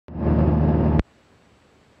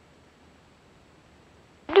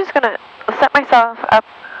just going to set myself up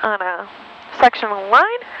on a sectional line,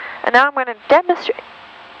 and now I'm going to demonstrate.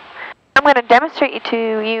 I'm going to demonstrate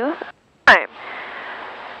to you time.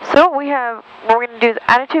 So what we're going to do is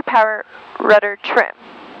attitude, power, rudder, trim.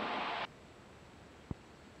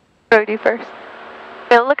 What do we do first?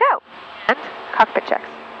 We'll look out and cockpit checks.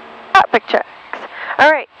 Cockpit checks.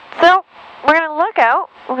 All right. So we're going to look out.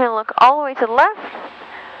 We're going to look all the way to the left,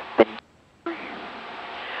 but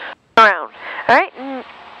around. All right.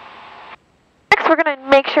 Next, we're going to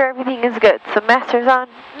make sure everything is good. So master's on.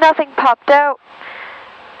 Nothing popped out.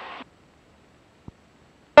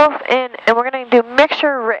 Both in, and we're going to do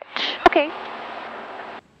mixture rich. Okay.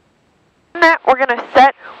 And that we're going to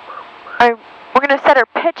set our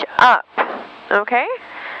pitch up. Okay.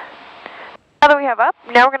 Now that we have up,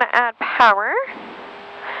 now we're going to add power.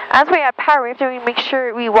 As we add power, we have to make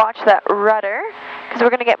sure we watch that rudder, because we're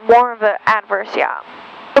going to get more of the adverse yaw.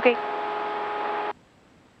 Okay.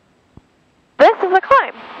 This is a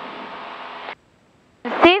climb.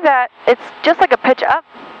 You see that it's just like a pitch up,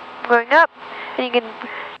 going up, and you can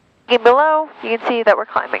get below, you can see that we're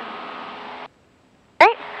climbing.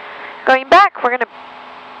 Alright, going back, we're going to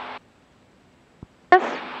this,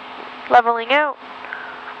 leveling out.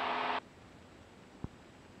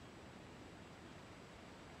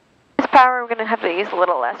 This power, we're going to have to use a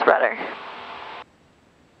little less rudder.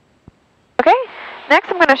 Okay, next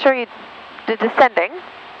I'm going to show you the descending.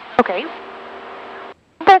 Okay.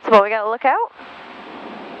 Principle, we got to look out.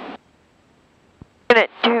 We're going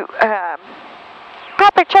to do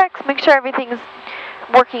cockpit checks, make sure everything's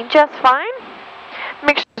working just fine.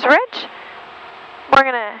 Make sure it's rich. We're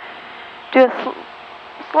going to do a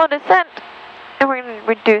slow descent, and we're going to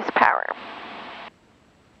reduce power.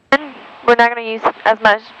 And we're not going to use as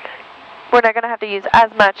much, we're not going to have to use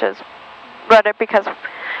as much as rudder because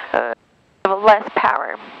of less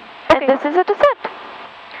power. Okay. And this is a descent.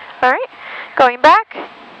 Alright, going back.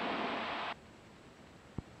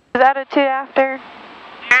 Is attitude after?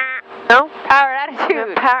 No? Power attitude.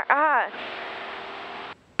 No, power,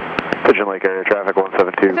 Pigeon Lake area traffic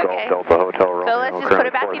 172, okay. Golf Delta Hotel Romeo. So let's just put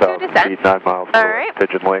it back into a descent. Feet, 9 miles All right.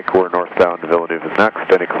 Pigeon Lake. We're northbound. Villeneuve is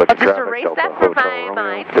next. Any clicking I'll just traffic, erase Delta that from Hotel my Romeo,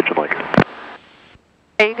 mind. Pigeon Lake.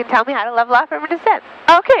 And you can tell me how to level off from a descent.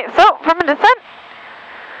 Okay, so from a descent,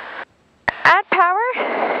 add power.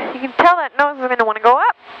 You can tell that nose is going to want to go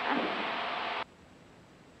up.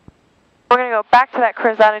 We're going to go back to that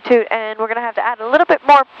cruise attitude, and we're going to have to add a little bit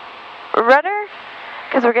more rudder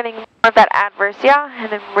because we're getting more of that adverse yaw,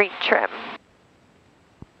 and then retrim.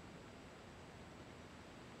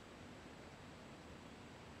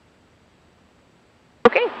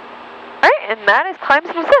 Okay. Alright, and that is climbs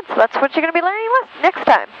and descents. That's what you're going to be learning next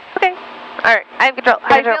time. Okay. Alright, I have control.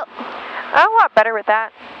 How do you feel? A lot better with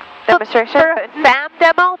that demonstration. For a SAM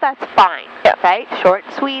demo, that's fine. Yeah. Right? Short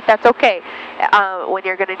and sweet, that's okay. When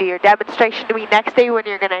you're going to do your demonstration to me next day, when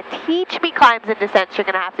you're going to teach me climbs and descents, you're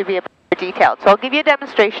going to have to be a bit more detailed. So I'll give you a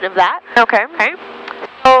demonstration of that. Okay. Okay.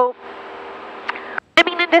 So,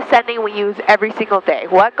 climbing and descending we use every single day.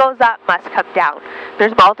 What goes up must come down.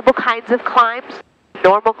 There's multiple kinds of climbs.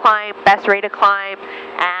 Normal climb, best rate of climb,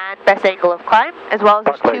 and best angle of climb, as well as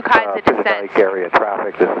there's two kinds of descents. Area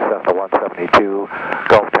traffic, this is Cessna 172,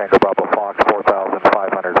 Golf Tango Bravo Fox,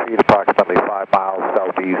 4,500 feet, approximately 5 miles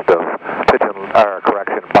southeast of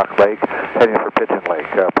Buck Lake, heading for Pigeon Lake,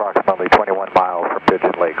 approximately 21 miles from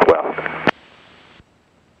Pigeon Lake west.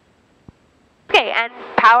 Okay, and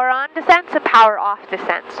power on descents and power off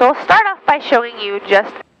descents. So we'll start off by showing you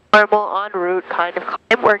just normal en route kind of climb.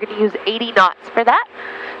 We're going to use 80 knots for that.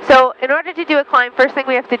 So in order to do a climb, first thing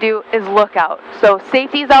we have to do is look out. So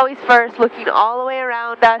safety is always first, looking all the way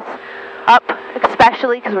around us, up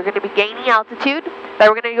especially because we're going to be gaining altitude. Then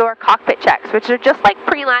we're going to do our cockpit checks, which are just like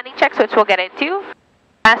pre-landing checks, which we'll get into.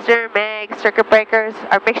 Master, mag, circuit breakers,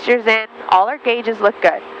 our mixture's in, all our gauges look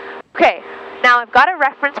good. Okay, now I've got a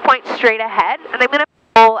reference point straight ahead, and I'm going to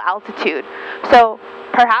full altitude. So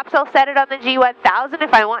perhaps I'll set it on the G1000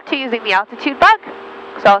 if I want to, using the altitude bug.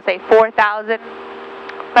 So I'll say 4,000,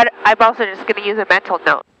 but I'm also just going to use a mental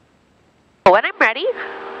note. When I'm ready,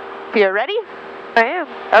 if you're ready, I am.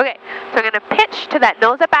 Okay, so I'm going to pitch to that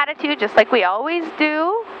nose up attitude just like we always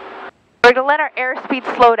do. We're going to let our airspeed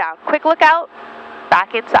slow down. Quick look out,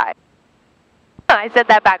 back inside. I said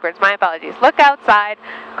that backwards, my apologies. Look outside,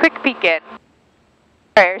 quick peek in.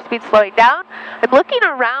 Our airspeed slowing down. I'm looking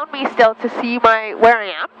around me still to see where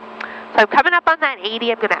I am. So I'm coming up on that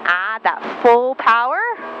 80. I'm going to add that full power,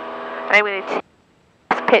 and I'm going to take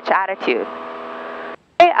this pitch attitude.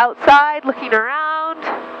 Okay, outside, looking around,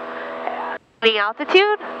 gaining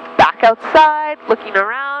altitude, back back outside, looking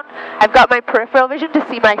around. I've got my peripheral vision to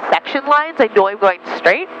see my section lines. I know I'm going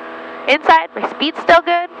straight. Inside, my speed's still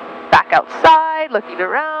good. Back outside, looking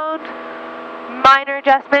around. Minor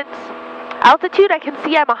adjustments. Altitude, I can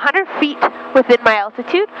see I'm 100 feet within my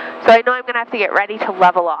altitude, so I know I'm going to have to get ready to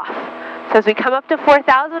level off. So as we come up to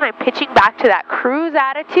 4,000, I'm pitching back to that cruise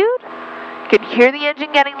attitude. You can hear the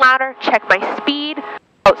engine getting louder. Check my speed.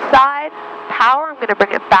 Outside, power, I'm going to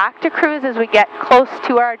bring it back to cruise as we get close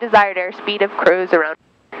to our desired airspeed of cruise around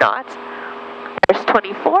knots. There's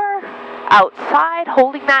 24. Outside,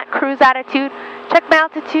 holding that cruise attitude. Check my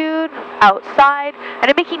altitude, outside, and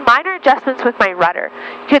I'm making minor adjustments with my rudder.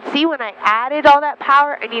 You could see when I added all that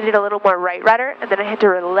power, I needed a little more right rudder, and then I had to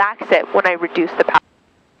relax it when I reduced the power.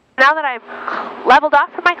 Now that I'm leveled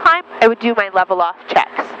off for my climb, I would do my level off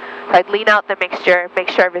checks. So I'd lean out the mixture, make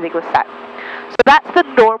sure everything was set. So that's the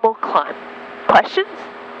normal climb. Questions?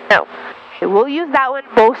 No. Okay, we'll use that one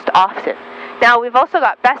most often. Now we've also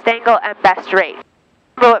got best angle and best rate.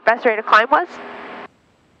 Remember what best rate of climb was?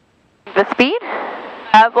 The speed?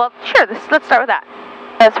 Well, sure, let's start with that.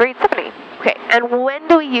 Best rate 70. Okay, and when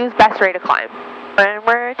do we use best rate of climb? When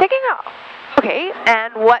we're taking off. Okay,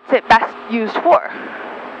 and what's it best used for?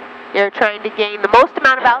 You're trying to gain the most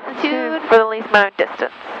amount of altitude for the least amount of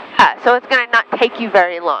distance. So it's going to not take you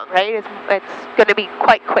very long, right? It's going to be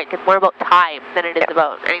quite quick. It's more about time than it is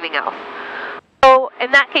about anything else. So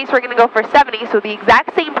in that case, we're going to go for 70, so the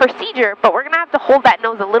exact same procedure, but we're going to have to hold that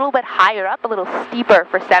nose a little bit higher up, a little steeper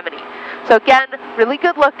for 70. So again, really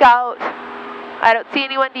good lookout. I don't see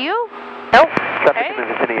anyone, do you? Nope. Traffic in the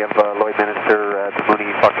vicinity of Lloydminster, Mooney,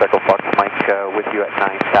 Fox Echo Fox Mike with you at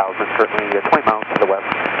 9,000, currently 20 miles to the west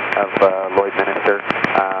of Lloydminster.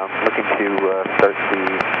 Looking to start the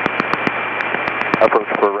approach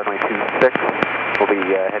for runway 26. We'll be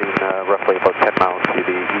heading roughly about 10 miles to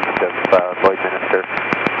the east of Lloydminster.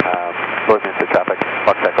 Lloydminster traffic,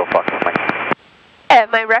 Fox Echo Fox Mike.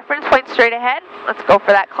 My reference point straight ahead, let's go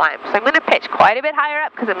for that climb. So I'm going to pitch quite a bit higher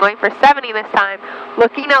up because I'm going for 70 this time.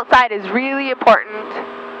 Looking outside is really important.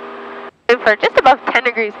 And for just above 10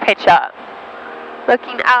 degrees pitch up.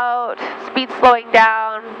 Looking out, speed slowing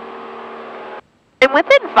down. And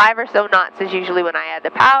within 5 or so knots is usually when I add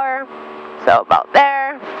the power. So about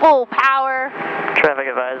there, full power. Traffic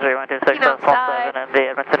advisory 126.7 in the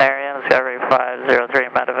Edmonton area, Discovery 503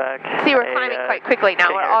 medevac. See, we're climbing quite quickly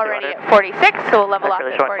now. We're already at 46, so we'll level off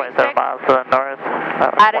at 46. 1.7 miles to the north.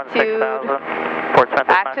 Attitude.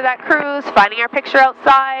 Back to that cruise, finding our picture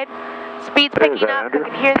outside. Speed's picking up, we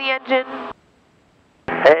can hear the engine.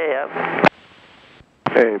 Hey, up.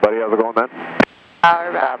 Hey, buddy, how's it going, man?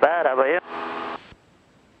 Not bad, how about you?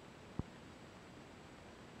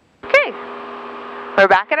 Okay, we're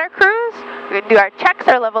back at our cruise. We're going to do our checks,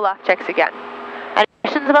 our level off checks again. Any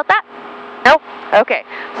questions about that? Nope. Okay,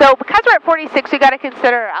 so because we're at 46, we got to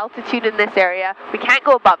consider our altitude in this area. We can't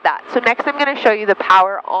go above that. So next I'm going to show you the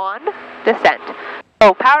power on descent.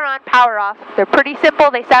 So power on, power off. They're pretty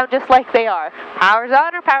simple. They sound just like they are. Power's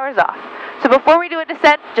on or power's off. So before we do a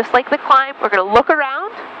descent, just like the climb, we're going to look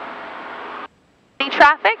around. Any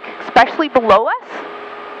traffic, especially below us.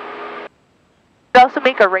 We also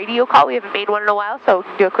make a radio call. We haven't made one in a while, so we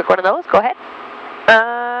can do a quick one of those. Go ahead.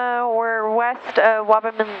 We're west of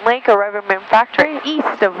Wabamun Lake or Wabamun Factory.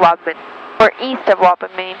 East of Wabamun. Or east of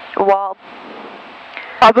Wabamun.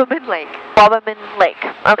 Wabamun Lake. Wabamun Lake.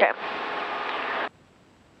 Okay.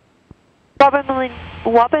 Wabamun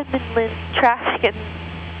traffic in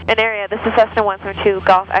an area. This is Cessna 132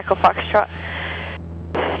 Golf Echo Foxtrot.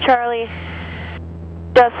 Charlie,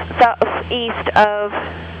 just southeast of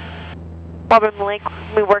Wabamun Lake.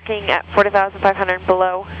 We're working at 40,500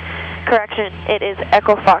 below. Correction, it is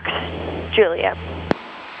Echo Fox Julia.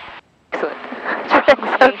 Excellent.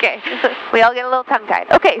 Okay. We all get a little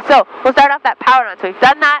tongue-tied. Okay, so we'll start off that power on. So we've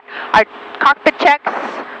done that. Our cockpit checks.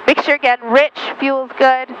 Make sure again, rich, fuel's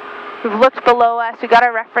good. We've looked below us. We got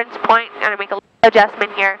our reference point. I'm going to make a little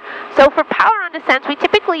adjustment here. So for power on descents, we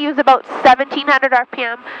typically use about 1,700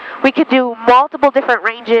 RPM. We could do multiple different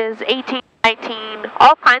ranges, 18, 19,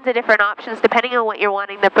 all kinds of different options depending on what you're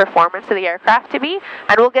wanting the performance of the aircraft to be.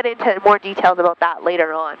 And we'll get into more details about that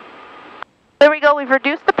later on. There we go. We've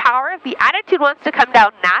reduced the power. The attitude wants to come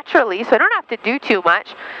down naturally, so I don't have to do too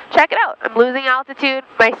much. Check it out. I'm losing altitude.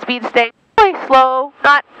 My speed's staying really slow,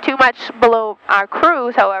 not too much below our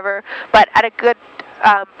cruise, however, but at a good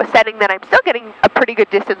setting that I'm still getting a pretty good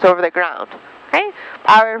distance over the ground. Okay,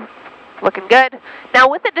 power looking good. Now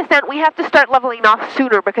with the descent, we have to start leveling off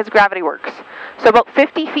sooner because gravity works. So about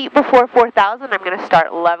 50 feet before 4,000, I'm going to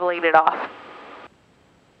start leveling it off.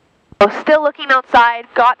 So still looking outside,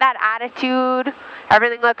 got that attitude,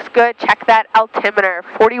 everything looks good. Check that altimeter,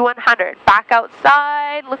 4100. Back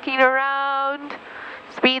outside, looking around,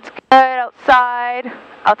 speed's good outside,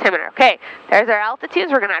 altimeter. Okay, there's our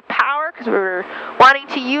altitudes. We're going to add power because we're wanting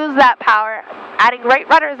to use that power. Adding right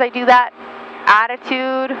rudder as I do that,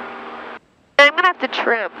 attitude. And I'm going to have to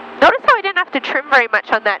trim. Notice how I didn't have to trim very much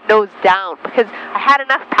on that nose down because I had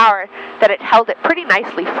enough power that it held it pretty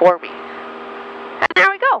nicely for me. And there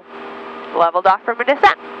we go. Leveled off from a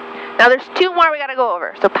descent. Now there's two more we got to go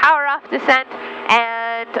over. So power off descent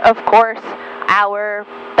and of course our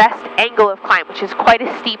best angle of climb, which is quite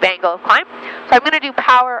a steep angle of climb. So I'm going to do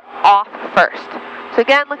power off first. So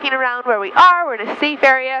again, looking around where we are, we're in a safe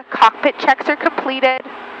area. Cockpit checks are completed.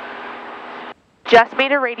 Just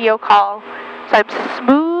made a radio call. So I'm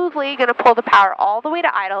smoothly going to pull the power all the way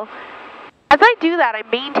to idle. As I do that, I'm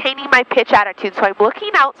maintaining my pitch attitude. So I'm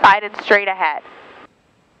looking outside and straight ahead.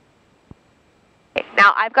 Okay,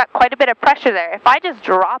 now I've got quite a bit of pressure there. If I just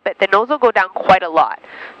drop it, the nose will go down quite a lot.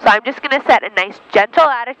 So I'm just going to set a nice gentle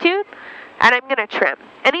attitude and I'm going to trim.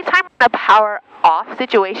 Anytime in a power off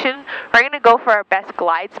situation, we're going to go for our best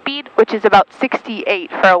glide speed, which is about 68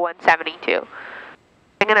 for a 172.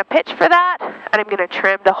 I'm going to pitch for that and I'm going to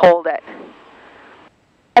trim to hold it.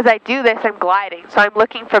 As I do this, I'm gliding. So I'm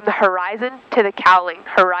looking from the horizon to the cowling,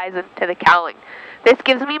 horizon to the cowling. This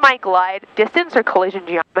gives me my glide distance or collision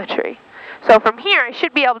geometry. So from here, I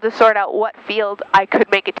should be able to sort out what field I could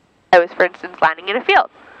make it to. I was, for instance, landing in a field.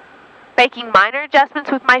 Making minor adjustments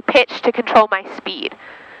with my pitch to control my speed.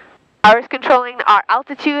 Power is controlling our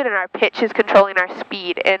altitude and our pitch is controlling our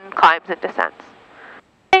speed in climbs and descents.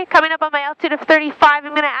 Okay, coming up on my altitude of 35,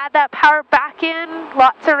 I'm going to add that power back in.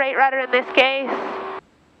 Lots of right rudder in this case.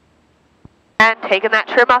 And taking that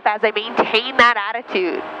trim off as I maintain that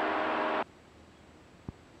attitude.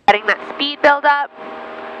 Letting that speed build up.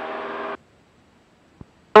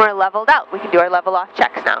 We're leveled out. We can do our level off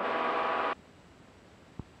checks now.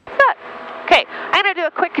 Good. Okay, I'm going to do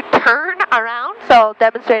a quick turn around, so I'll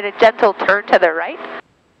demonstrate a gentle turn to the right.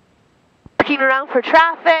 Looking around for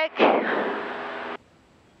traffic.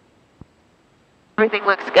 Everything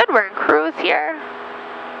looks good. We're in cruise here.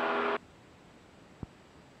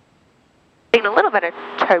 Getting a little bit of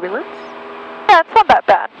turbulence. Yeah, it's not that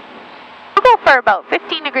bad. We'll go for about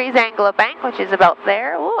 15 degrees angle of bank, which is about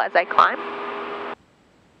there. Ooh, as I climb.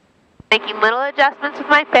 Making little adjustments with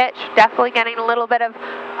my pitch, definitely getting a little bit of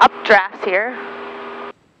updrafts here.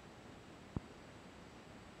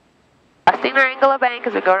 Adjusting our angle of bank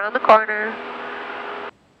as we go around the corner.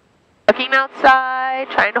 Looking outside,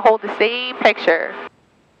 trying to hold the same picture.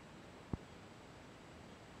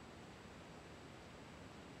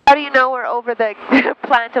 How do you know we're over the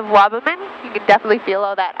plant of Wabaman? You can definitely feel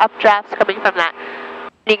all that updrafts coming from that.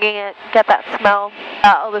 You can get that smell,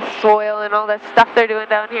 all the soil and all that stuff they're doing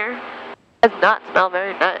down here. Does not smell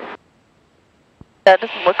very nice. That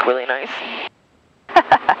doesn't look really nice.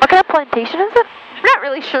 What kind of plantation is it? I'm not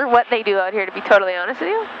really sure what they do out here, to be totally honest with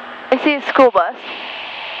you. I see a school bus.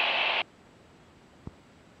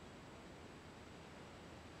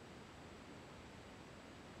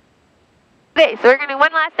 Okay, so we're going to do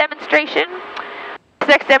one last demonstration. This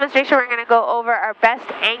next demonstration, we're going to go over our best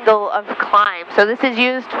angle of climb. So this is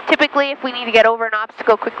used typically if we need to get over an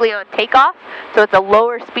obstacle quickly on takeoff. So it's a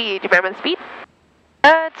lower speed. Do you remember the speed?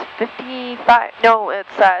 It's 55. No, it's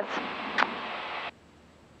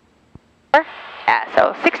yeah,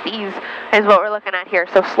 so 60s is what we're looking at here.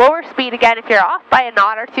 So slower speed, again, if you're off by a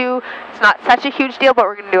knot or two, it's not such a huge deal, but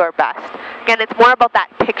we're going to do our best. Again, it's more about that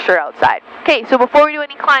picture outside. Okay, so before we do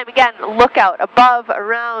any climb, again, look out, above,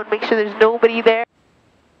 around, make sure there's nobody there.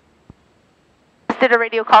 Just did a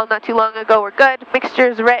radio call not too long ago, we're good.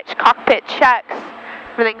 Mixture's rich, cockpit checks,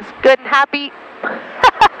 everything's good and happy.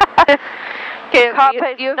 Okay,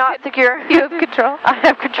 cockpit not secure. You have control? I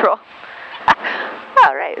have control.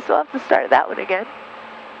 Alright, so we'll have to start that one again.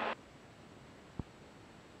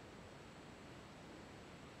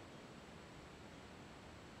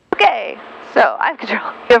 Okay, so I have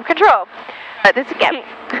control. You have control. This again.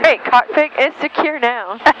 Great, cockpit is secure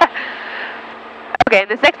now. Okay, in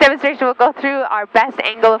this next demonstration we'll go through our best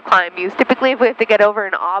angle of climb use. Typically if we have to get over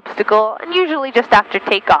an obstacle, and usually just after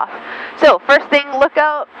takeoff. So, first thing, look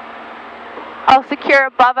out. All secure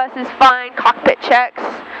above us is fine. Cockpit checks.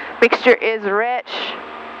 Mixture is rich.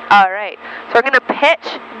 Alright, so we're going to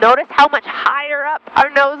pitch. Notice how much higher up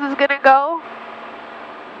our nose is going to go.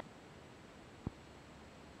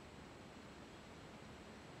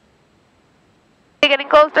 Getting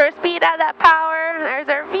close to our speed, add that power. There's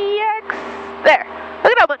our VX. There.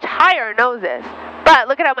 Look at how much higher our nose is. But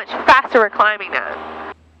look at how much faster we're climbing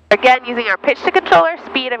now. Again, using our pitch to control our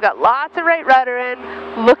speed. I've got lots of right rudder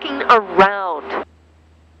in, looking around.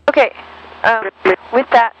 Okay, with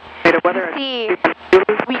that, you see,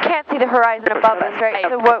 we can't see the horizon above us, right?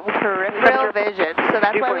 So what peripheral vision. So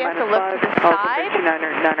that's why we have to look to the side.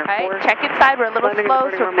 Right? Check inside. We're a little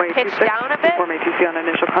slow, so we're going to pitch down a bit. On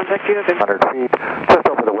initial contact, you have 100 feet, just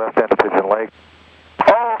over the west end of Pigeon Lake.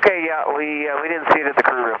 Oh, okay, yeah, we didn't see it at the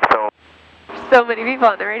crew room, so. So many people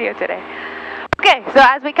on the radio today. Okay, so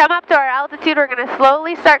as we come up to our altitude, we're going to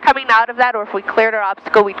slowly start coming out of that, or if we cleared our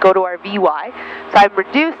obstacle, we'd go to our VY. So I'm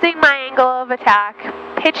reducing my angle of attack,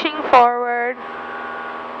 pitching forward.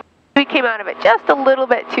 We came out of it just a little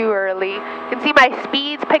bit too early. You can see my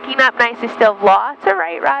speed's picking up nicely still. Lots of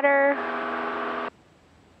right rudder.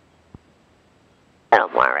 A little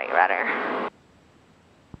more right rudder.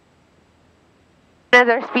 As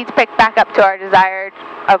our speeds pick back up to our desired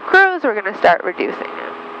of cruise, we're going to start reducing it.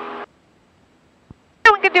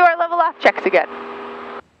 And we can do our level off checks again.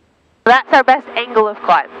 That's our best angle of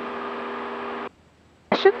climb.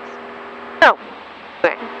 Questions? No.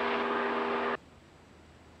 Okay.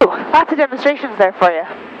 Ooh, lots of demonstrations there for you.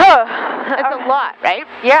 Oh, that's a lot, right?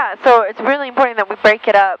 Yeah, so it's really important that we break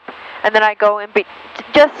it up, and then I go in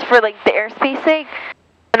just for like the airspace sake,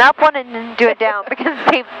 and up one and then do it down because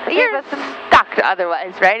you're stuck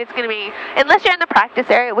otherwise, right? It's going to be, unless you're in the practice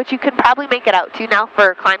area, which you can probably make it out to now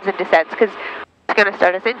for climbs and descents, because it's going to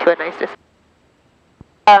start us into a nice descent.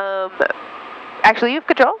 Actually, you have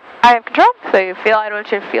control. I have control, so you feel, I don't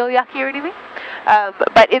want you to feel yucky or anything.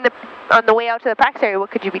 But on the way out to the practice area, what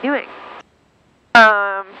could you be doing?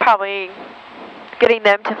 Probably getting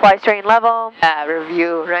them to fly straight and level.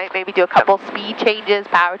 Review, right? Maybe do a couple speed changes,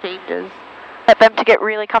 power changes. Get them to get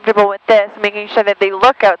really comfortable with this, making sure that they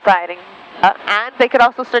look outside. And they could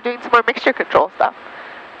also start doing some more mixture control stuff.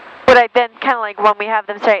 Would I then kind of like when we have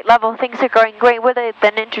them straight level, things are going great, would I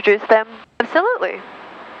then introduce them? Absolutely.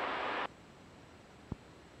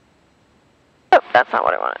 Oh, that's not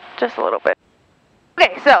what I wanted. Just a little bit.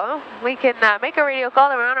 Okay, so we can make a radio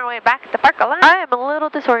call and we're on our way back to Park Line. I am a little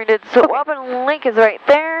disoriented. So Wobbin Lake is right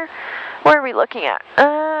there. Where are we looking at?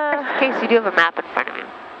 Just in case you do have a map in front of you.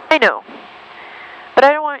 I know. But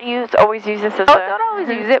I don't want to always use this as don't always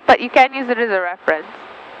use it, but you can use it as a reference.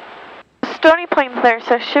 Stony Plain's there,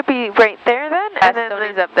 so it should be right there then. And then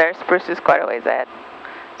Stony's up there. Spruce is quite a ways ahead.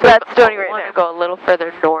 So that's Stony right there. We want to go a little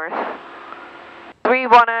further north. We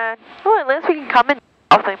want to, at least we can come in.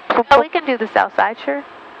 Oh, we can do the south side, sure.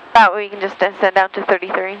 That way we can just descend down to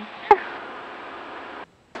 33. Sure.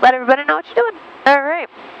 Let everybody know what you're doing. All right.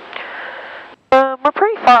 We're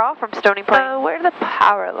pretty far off from Stony Plain. Where are the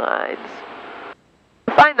power lines?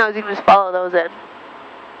 To find those, you can just follow those in.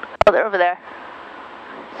 Oh, they're over there.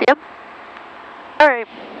 See them? All right.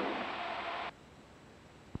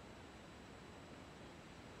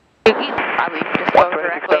 You can probably just go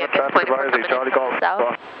directly at this point if we're coming from the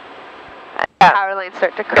south. Power lines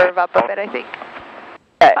start to curve up a bit, I think.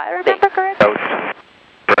 If I remember correctly.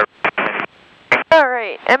 All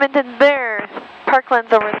right, Edmonton there,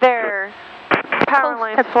 Parkland's over there. Power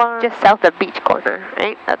lines flowing just south of Beach Corner,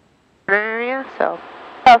 right? That's the area, so.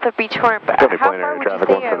 South of Beach Corner, but Stony how Plain far area would you traffic,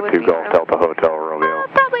 say it would 172 be? Golf Delta Hotel Romeo.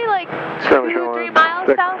 Probably like 2-3 miles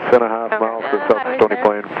south. 6.5 miles to south of Stony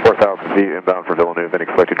Plain, 4,000 feet inbound for Villeneuve, and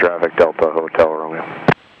expected traffic Delta Hotel Romeo.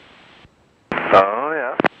 Oh,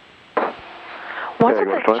 yeah. What's with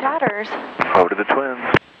the chatters? Over to the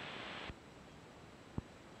Twins.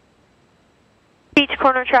 Beach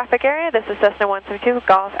Corner traffic area, this is Cessna 172,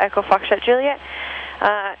 Golf Echo Foxtrot Juliet.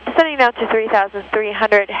 Descending now to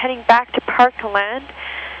 3,300, heading back to Parkland.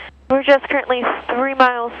 We're just currently 3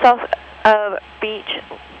 miles south of Beach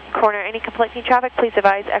Corner. Any conflicting traffic, please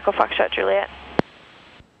advise Echo Foxtrot Juliet.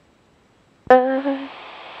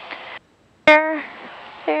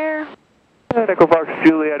 Here. Echo Fox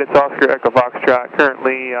Juliet, it's Oscar Echo Foxtrot.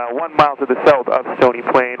 Currently 1 mile to the south of Stony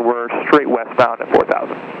Plain. We're straight westbound at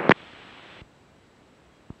 4,000.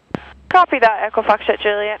 Copy that, Echo Foxtrot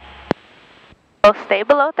Juliet. We'll stay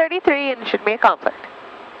below 33 and it shouldn't be a conflict.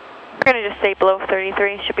 We're going to just stay below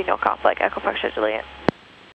 33, should be no conflict, Echo Foxtrot Juliet.